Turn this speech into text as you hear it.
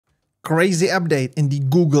crazy update in the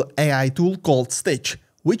Google AI tool called Stitch,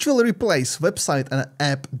 which will replace website and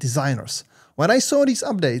app designers. When I saw these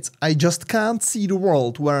updates, I just can't see the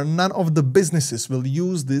world where none of the businesses will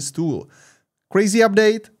use this tool. Crazy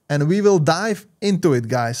update, and we will dive into it,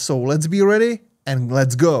 guys. So let's be ready and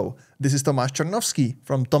let's go. This is Tomáš Černovský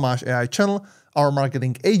from Tomáš AI channel. Our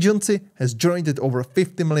marketing agency has generated over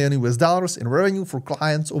 $50 million in revenue for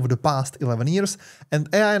clients over the past 11 years, and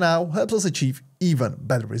AI now helps us achieve even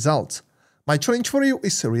better results. My challenge for you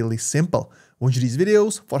is really simple. Watch these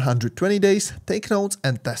videos for 120 days, take notes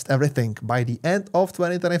and test everything. By the end of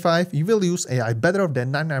 2025, you will use AI better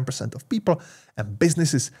than 99% of people and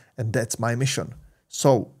businesses, and that's my mission.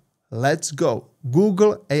 So let's go.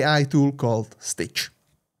 Google AI tool called Stitch.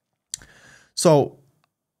 So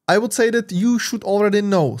I would say that you should already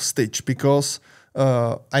know Stitch because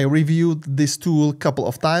I reviewed this tool a couple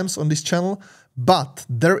of times on this channel, but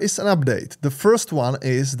there is an update. The first one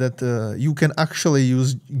is that you can actually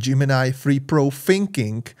use Gemini Free Pro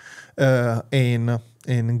Thinking in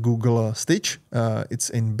Google Stitch. It's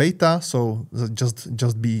in beta, so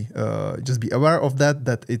just be aware of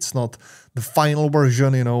that it's not the final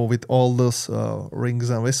version, you know, with all those rings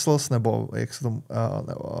and whistles,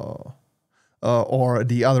 or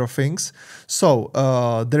the other things. So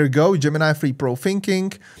there you go, Gemini Free Pro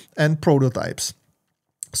Thinking and prototypes.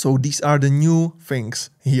 So these are the new things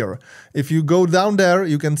here. If you go down there,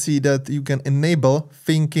 you can see that you can enable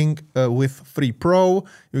thinking with Free Pro.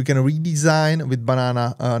 You can redesign with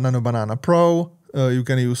Nano Banana Pro. You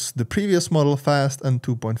can use the previous model Fast and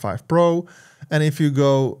 2.5 Pro. And if you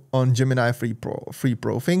go on Gemini Free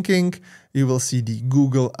Pro Thinking, you will see the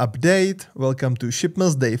Google update. Welcome to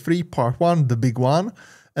Shipments Day 3, Part 1, the big one.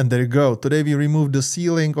 And there you go. Today we removed the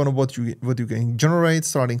ceiling on what you can generate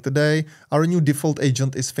starting today. Our new default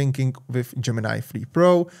agent is thinking with Gemini Free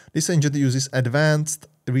Pro. This agent uses advanced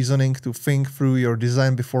reasoning to think through your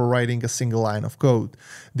design before writing a single line of code.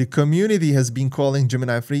 The community has been calling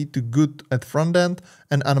Gemini Free to good at front end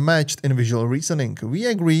and unmatched in visual reasoning. We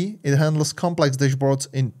agree it handles complex dashboards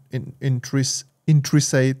in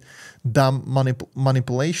intricate DOM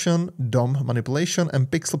manipulation, and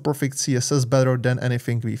pixel-perfect CSS better than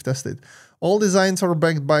anything we've tested. All designs are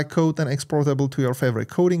backed by code and exportable to your favorite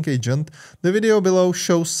coding agent. The video below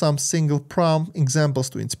shows some single prompt examples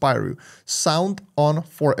to inspire you. Sound on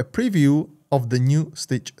for a preview of the new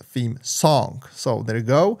Stitch theme song. So there you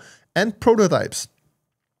go. And prototypes.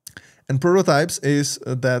 And prototypes is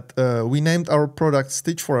that we named our product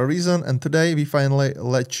Stitch for a reason, and today we finally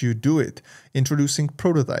let you do it. Introducing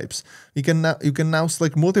prototypes. You can now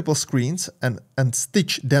select multiple screens and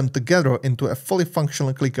stitch them together into a fully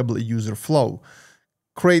functional clickable user flow.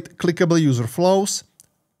 Create clickable user flows,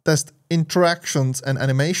 test interactions and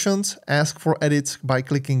animations, ask for edits by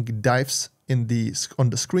clicking dives on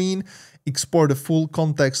the screen, export the full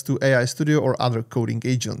context to AI Studio or other coding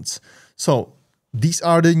agents. So these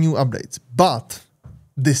are the new updates, but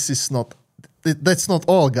that's not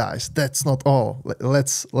all, guys. That's not all.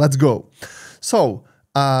 Let's go. So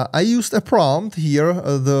I used a prompt here,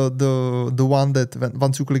 the one that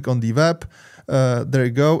once you click on the web, there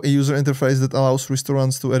you go, a user interface that allows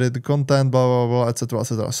restaurants to edit the content, blah blah blah, etc.,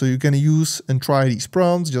 etc. So you can use and try these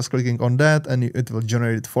prompts, just clicking on that, and it will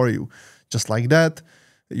generate it for you, just like that.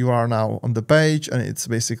 You are now on the page, and it's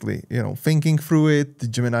basically, you know, thinking through it, the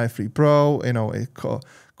Gemini Free Pro, you know,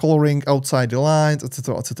 coloring outside the lines,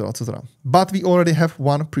 etc., etc., etc. But we already have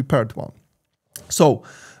one prepared one. So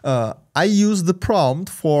I use the prompt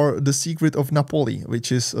for The Secret of Napoli,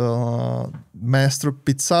 which is Master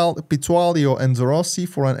Pizzualio Enzo Rossi,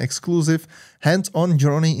 for an exclusive hands-on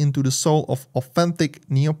journey into the soul of authentic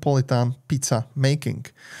Neapolitan pizza making.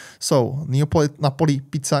 So Napoli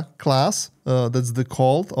pizza class, that's the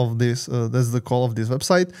call of this. That's the call of this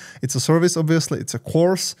website. It's a service, obviously. It's a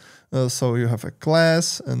course. So you have a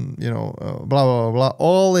class, and you know, blah blah blah.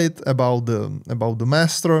 All it about the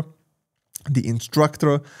master, the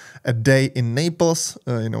instructor, a day in Naples,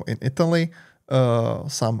 you know, in Italy.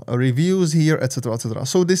 Some reviews here, etc., etc.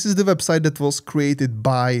 So this is the website that was created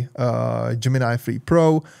by Gemini Free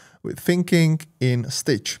Pro with thinking in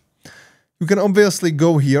Stitch. You can obviously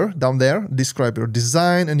go here, down there, describe your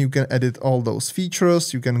design, and you can edit all those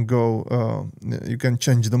features. You can go, you can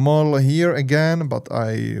change the model here again, but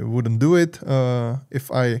I wouldn't do it if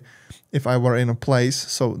I were in a place.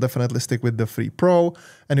 So definitely stick with the Free Pro,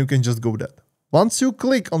 and you can just go that. Once you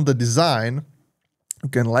click on the design, you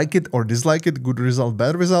can like it or dislike it, good result,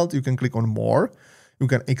 bad result. You can click on more. You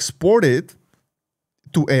can export it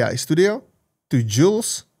to AI Studio, to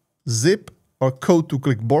Jules, Zip, or Code to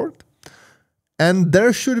Clipboard. And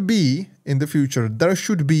there should be in the future there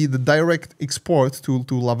should be the direct export tool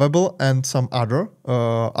to Lovable and some other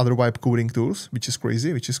web coding tools, which is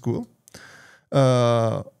crazy, which is cool.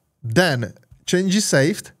 Then change is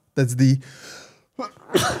saved. That's the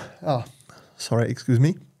sorry, excuse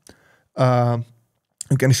me.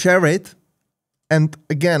 You can share it. And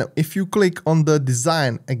again, if you click on the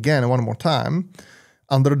design again one more time,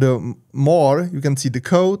 under the more, you can see the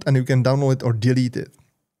code and you can download it or delete it.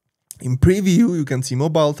 In preview, you can see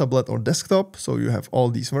mobile, tablet, or desktop. So you have all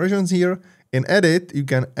these versions here. In edit, you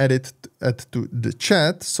can add to the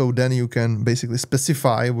chat. So then you can basically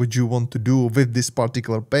specify what you want to do with this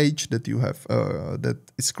particular page that you have, that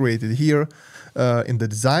is created here in the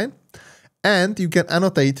design. And you can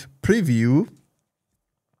annotate preview.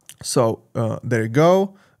 So there you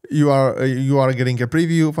go. You are getting a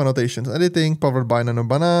preview of annotations editing powered by Nano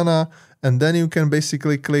Banana, and then you can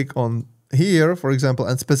basically click on here, for example,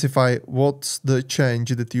 and specify what's the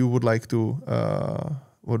change that you would like to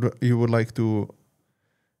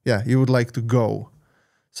go.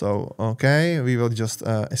 So okay, we will just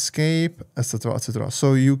escape, etc., etc.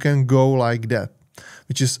 So you can go like that,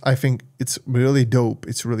 which is, I think, it's really dope.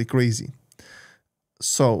 It's really crazy.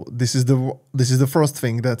 So this is the first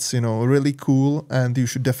thing that's, you know, really cool, and you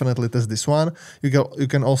should definitely test this one. You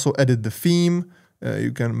can also edit the theme.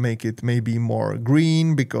 You can make it maybe more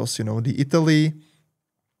green because, you know, the Italy.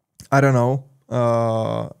 I don't know.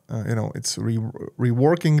 You know, it's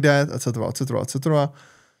reworking that, etc., etc., etc.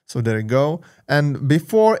 So there you go. And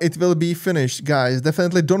before it will be finished, guys,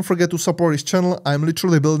 definitely don't forget to support this channel. I'm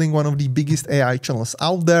literally building one of the biggest AI channels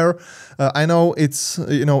out there. I know it's,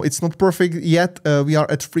 you know, it's not perfect yet. We are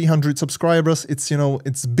at 300 subscribers. It's, you know,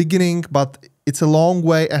 it's beginning, but it's a long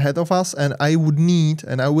way ahead of us, and I will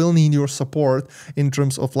need your support in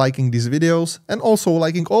terms of liking these videos and also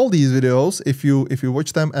liking all these videos if you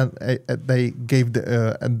watch them and they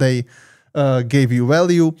gave you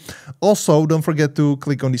value. Also, don't forget to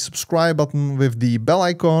click on the subscribe button with the bell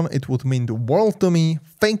icon. It would mean the world to me.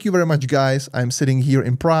 Thank you very much, guys. I'm sitting here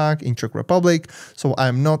in Prague, in Czech Republic, so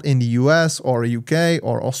I'm not in the US or UK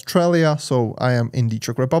or Australia, so I am in the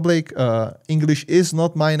Czech Republic. English is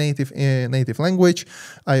not my native language.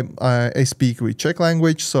 I speak with Czech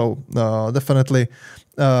language, so definitely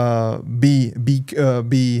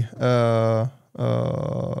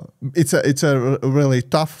it's a really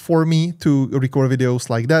tough for me to record videos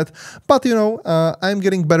like that, but you know, I'm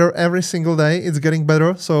getting better every single day. It's getting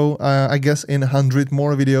better, so I guess in 100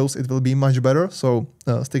 more videos it will be much better. So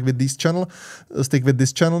stick with this channel,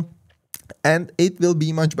 and it will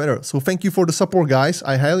be much better. So thank you for the support, guys.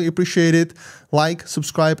 I highly appreciate it. Like,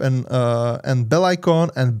 subscribe, and bell icon,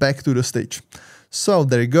 and back to the stage. So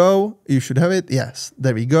there you go, you should have it. Yes,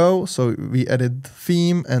 there we go. So we added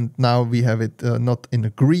theme, and now we have it not in the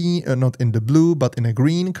green, not in the blue, but in a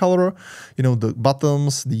green color. You know, the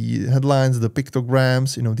buttons, the headlines, the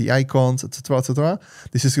pictograms, you know, the icons, etc., etc.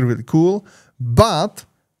 This is really cool. But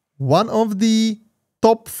one of the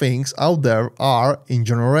top things out there are in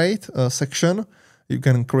generate section. You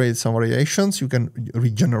can create some variations, you can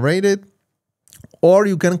regenerate it, or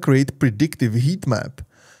you can create predictive heat map.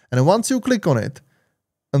 And once you click on it,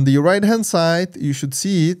 on the right hand side, you should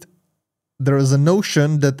see it. There is a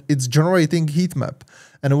notion that it's generating heat map.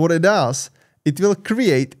 And what it does, it will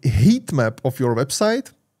create a heat map of your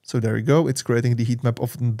website. So there you go. It's creating the heat map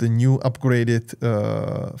of the new upgraded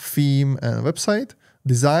theme and website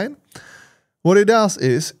design. What it does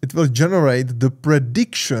is it will generate the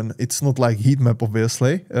prediction. It's not like heat map,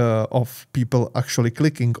 obviously, of people actually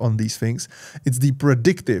clicking on these things. It's the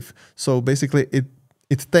predictive. So basically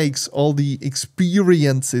it takes all the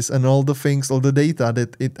experiences and all the things, all the data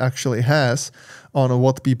that it actually has on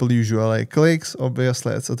what people usually clicks,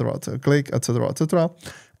 obviously, etc., click, etc., etc.,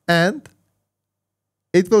 and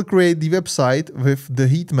it will create the website with the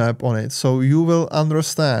heat map on it. So you will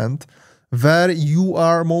understand where you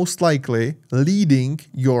are most likely leading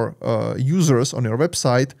your users on your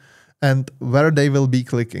website and where they will be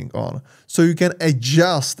clicking on. So you can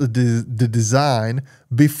adjust the design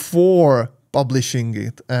before publishing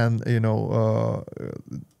it and, you know,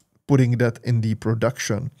 putting that in the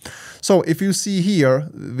production. So if you see here,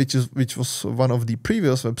 which was one of the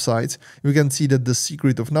previous websites, you can see that the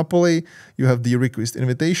secret of Napoli, you have the request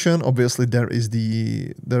invitation. Obviously there is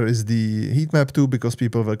the heat map too, because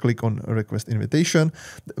people will click on a request invitation.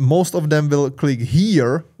 Most of them will click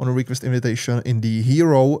here on a request invitation in the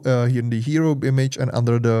hero, here in the hero image and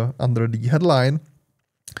under the headline.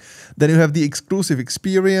 Then you have the exclusive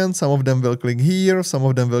experience. Some of them will click here. Some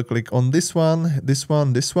of them will click on this one, this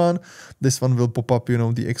one, this one. This one will pop up, you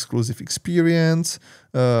know, the exclusive experience,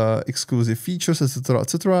 exclusive features, etc.,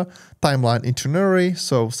 etc. Timeline itinerary.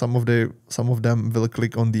 So some of them will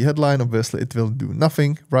click on the headline. Obviously, it will do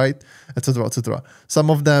nothing, right? Etc., etc. Some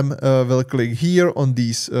of them will click here on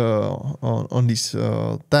these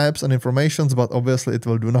tabs and informations, but obviously it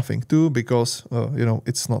will do nothing too because you know,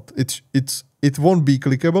 it won't be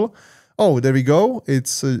clickable. Oh, there we go.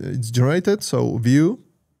 It's generated. So view.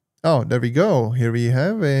 Oh, there we go. Here we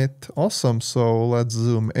have it. Awesome. So let's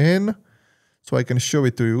zoom in so I can show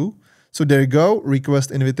it to you. So there you go.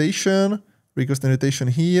 Request invitation. Request invitation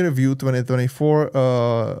here. View 2024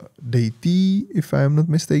 day T, if I'm not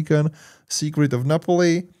mistaken. Secret of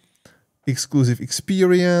Napoli. Exclusive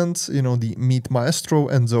experience, you know, the Meet Maestro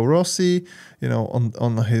Enzo Rossi, you know,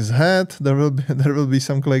 on his head. There will be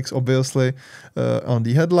some clicks, obviously, on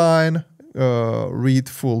the headline. Read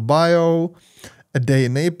full bio. A day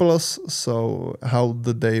in Naples, so how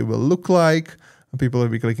the day will look like. People will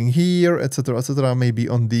be clicking here, etc., etc. Maybe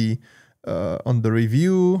on the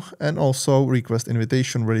review, and also request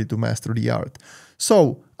invitation, ready to master the art.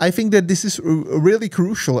 So I think that this is really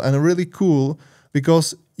crucial and really cool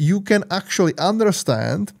because you can actually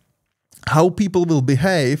understand how people will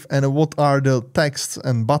behave and what are the texts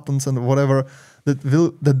and buttons and whatever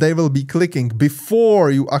that they will be clicking before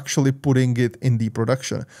you actually putting it in the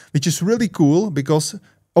production, which is really cool because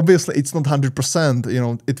obviously it's not 100%, you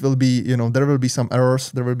know, it will be, you know, there will be some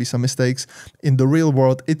errors, there will be some mistakes. In the real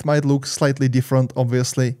world, it might look slightly different,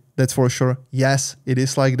 obviously, that's for sure. Yes, it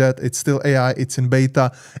is like that. It's still AI, it's in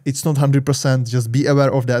beta, it's not 100%, just be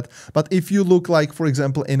aware of that. But if you look like, for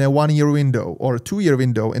example, in a 1-year window or a 2-year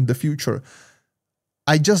window in the future,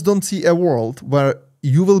 I just don't see a world where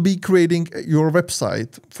you will be creating your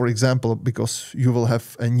website, for example, because you will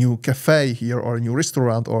have a new cafe here or a new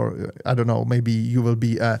restaurant, or I don't know, maybe you will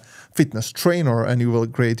be a fitness trainer and you will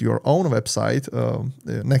create your own website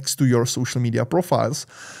next to your social media profiles.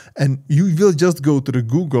 And you will just go to the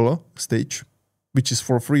Google stage, which is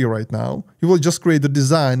for free right now. You will just create the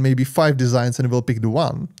design, maybe 5 designs, and you will pick the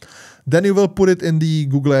one. Then you will put it in the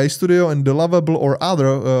Google AI Studio and the Lovable or other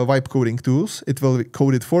vibe coding tools. It will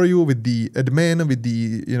code it for you with the admin, with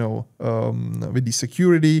the, you know, with the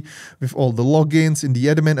security, with all the logins in the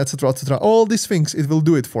admin, etc., etc. All these things, it will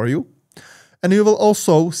do it for you. And you will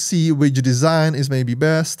also see which design is maybe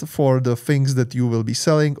best for the things that you will be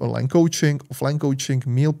selling: online coaching, offline coaching,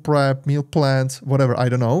 meal prep, meal plans, whatever, I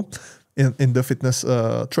don't know, in the fitness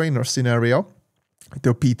trainer scenario,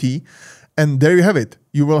 the PT. And there you have it.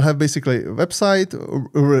 You will have basically a website,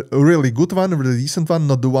 a really good one, a really decent one,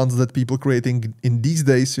 not the ones that people creating in these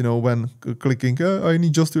days, you know, when clicking, I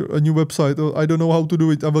need just a new website, or I don't know how to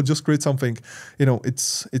do it, I will just create something. You know, it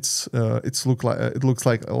looks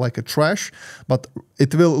like a trash, but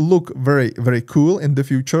it will look very, very cool in the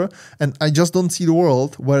future. And I just don't see the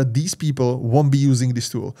world where these people won't be using this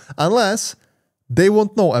tool unless they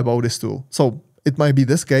won't know about this tool. So it might be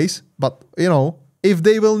this case, but you know, if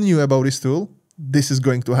they will knew about this tool, this is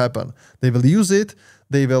going to happen. They will use it.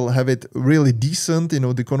 They will have it really decent, you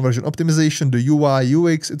know, the conversion optimization, the UI,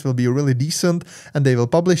 UX, it will be really decent, and they will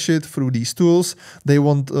publish it through these tools. They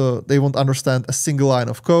won't understand a single line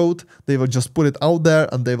of code. They will just put it out there,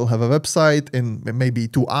 and they will have a website in maybe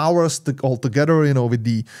 2 hours altogether, you know, with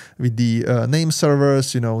the name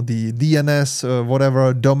servers, you know, the DNS,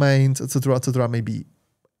 whatever, domains, etc., maybe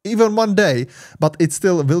even 1 day, but it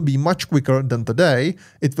still will be much quicker than today.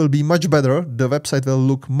 It will be much better. The website will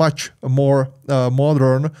look much more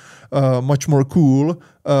modern, much more cool,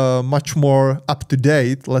 much more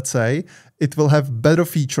up-to-date, let's say. It will have better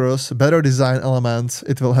features, better design elements.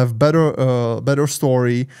 It will have better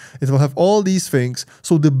story. It will have all these things.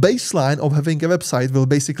 So the baseline of having a website will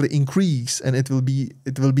basically increase, and it will be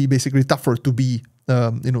basically tougher to be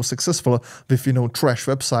you know, successful with, you know, trash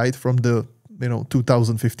website from the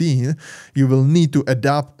 2015. You will need to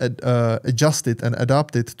adjust it and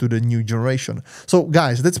adapt it to the new generation. So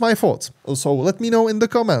guys, that's my thoughts. So let me know in the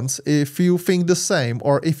comments if you think the same,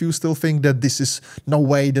 or if you still think that this is no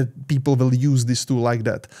way that people will use this tool like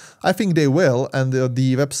that. I think they will, and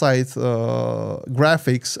the website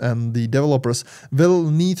graphics and the developers will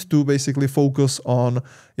need to basically focus on,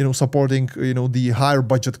 you know, supporting, you know, the higher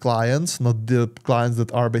budget clients, not the clients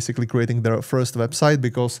that are basically creating their first website,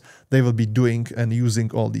 because they will be doing and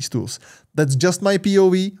using all these tools. That's just my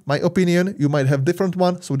POV, my opinion. You might have different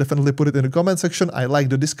one, so definitely put it in the comment section. I like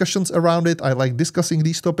the discussions around it. I like discussing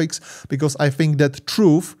these topics because I think that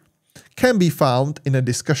truth can be found in a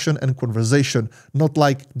discussion and conversation, not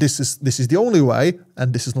like this is the only way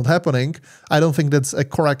and this is not happening, I don't think that's a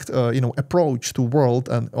correct, approach to world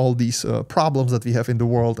and all these problems that we have in the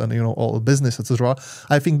world and, all business, etc.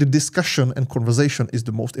 I think the discussion and conversation is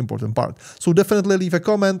the most important part. So definitely leave a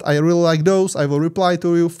comment. I really like those. I will reply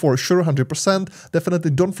to you for sure, 100%.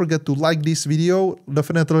 Definitely don't forget to like this video.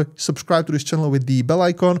 Definitely subscribe to this channel with the bell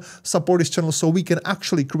icon. Support this channel so we can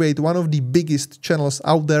actually create one of the biggest channels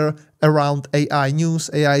out there around AI news,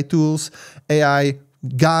 AI tools, AI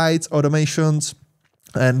guides, automations,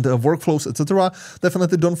 and workflows, etc.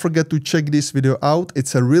 Definitely don't forget to check this video out.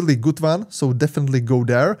 It's a really good one, so definitely go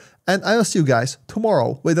there. And I'll see you guys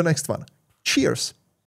tomorrow with the next one. Cheers!